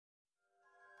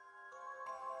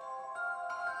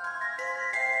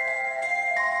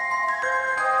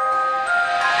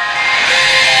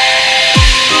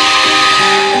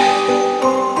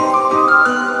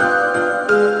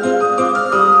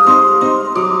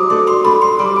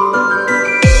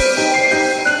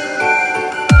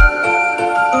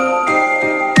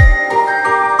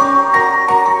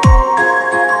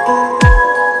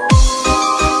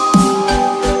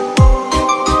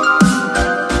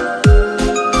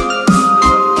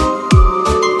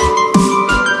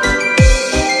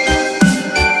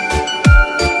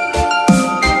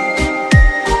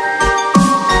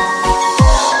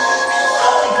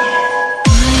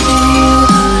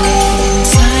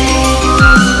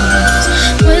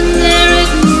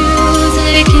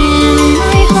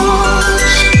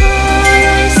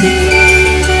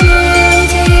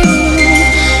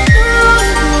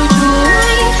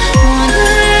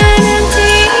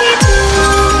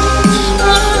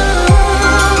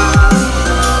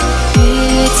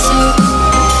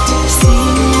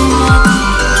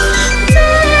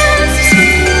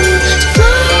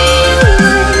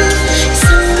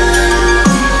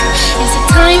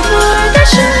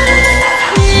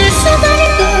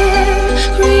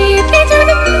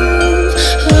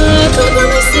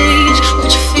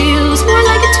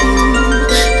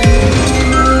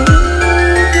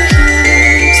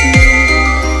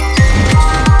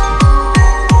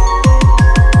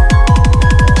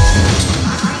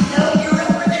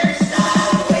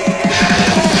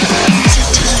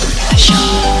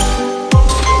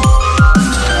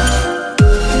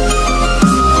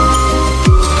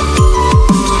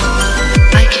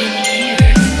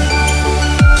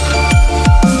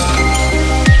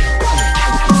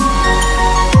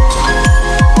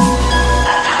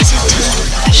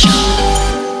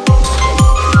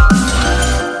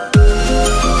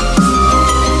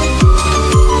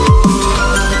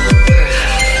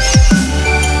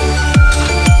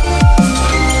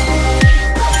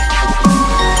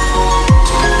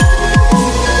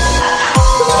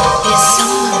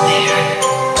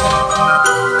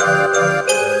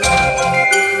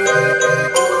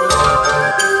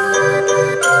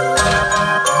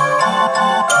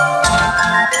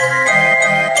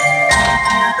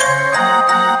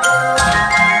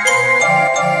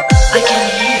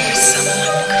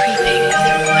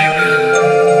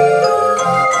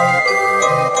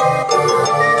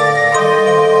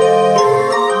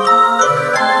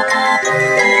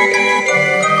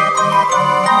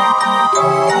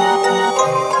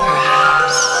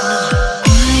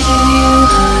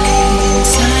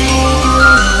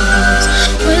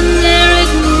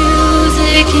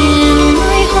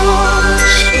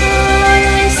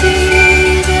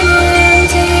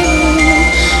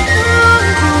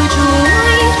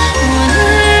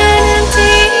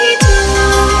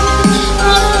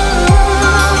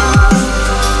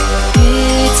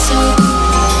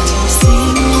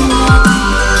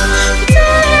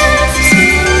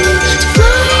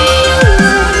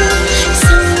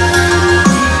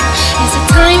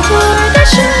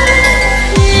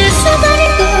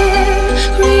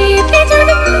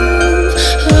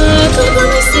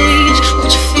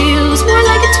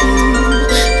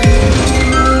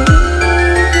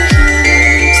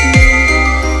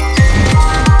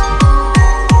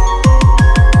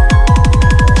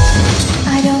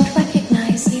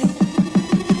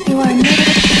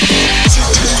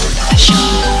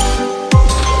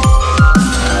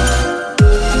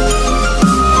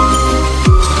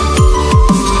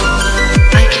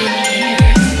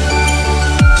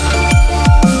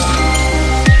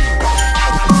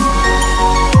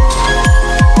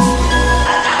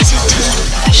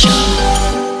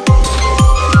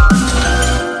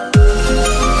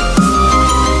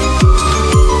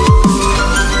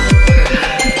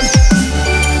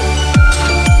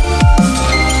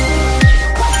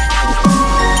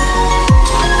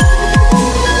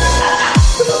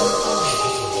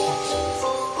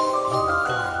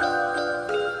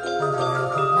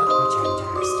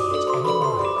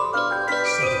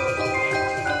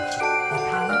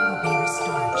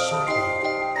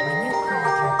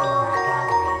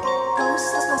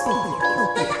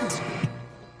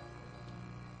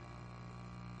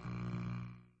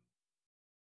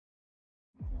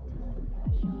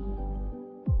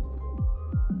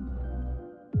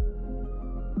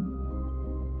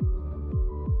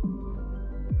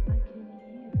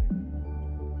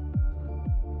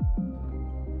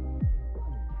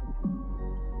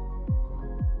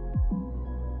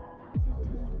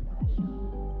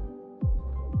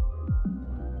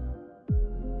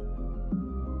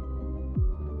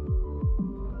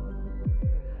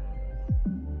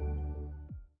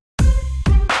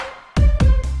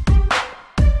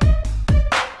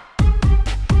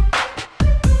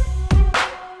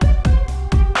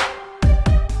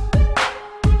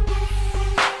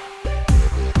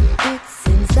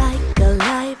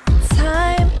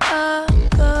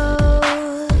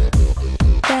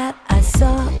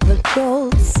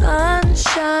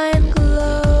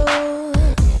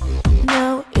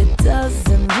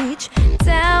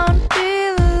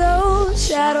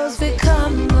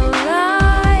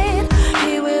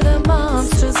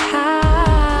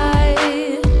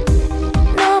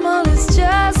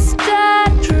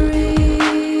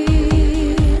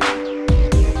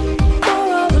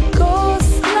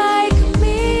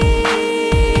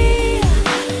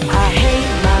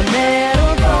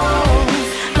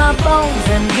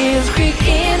gears creak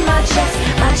in my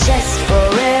chest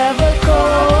forever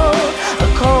cold. A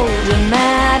cold and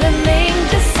maddening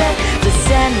descent,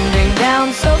 descending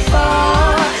down so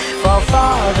far, fall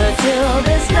farther till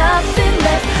there's nothing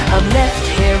left. I'm left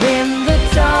here in the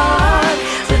dark,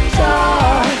 the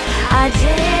dark. I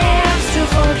dance to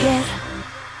forget.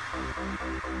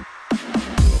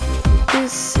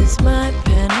 This is my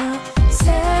penitentiary,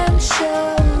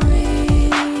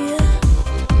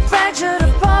 fractured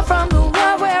apart from the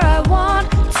world where I want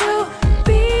to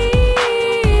be.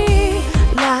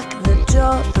 Lock the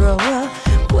door, throw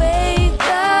away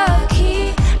the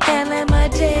key, and let my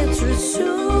dance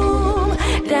resume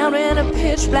down in a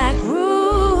pitch black room.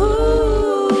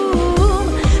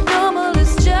 Normal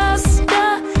is just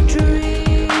a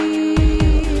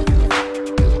dream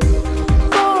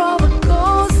for all the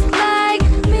ghosts like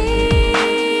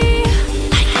me.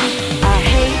 I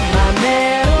hate my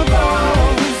metal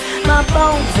bones, my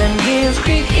bones and gears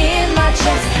creak in my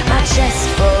chest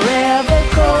forever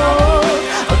cold.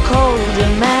 A cold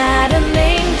and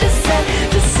maddening descent,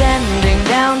 descending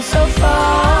down so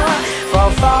far,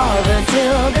 fall farther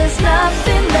till there's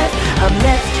nothing left. I'm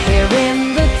left here in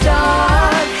the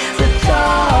dark, the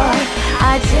dark.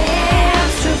 I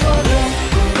dance to forget.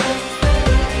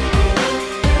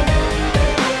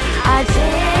 I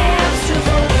dance to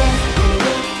forget.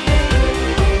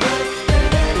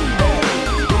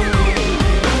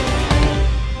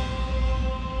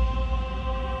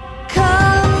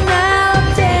 Come now,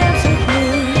 dance with me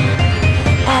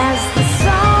as the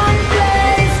song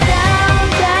plays down,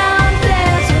 down.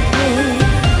 Dance with me,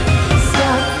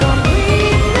 stuck on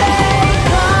replay.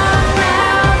 Come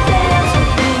now, dance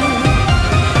with me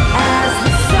as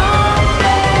the song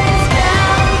plays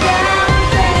down, down.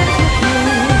 Dance with me,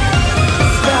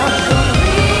 stuck on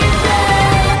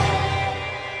replay.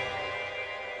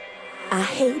 I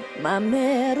hate my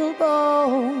metal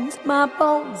bones, my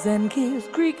bones and gears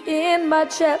creak in my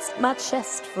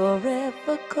chest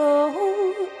forever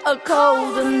cold. A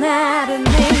cold and maddening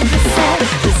descent,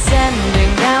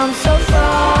 descending down so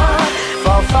far,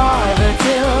 fall farther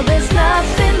till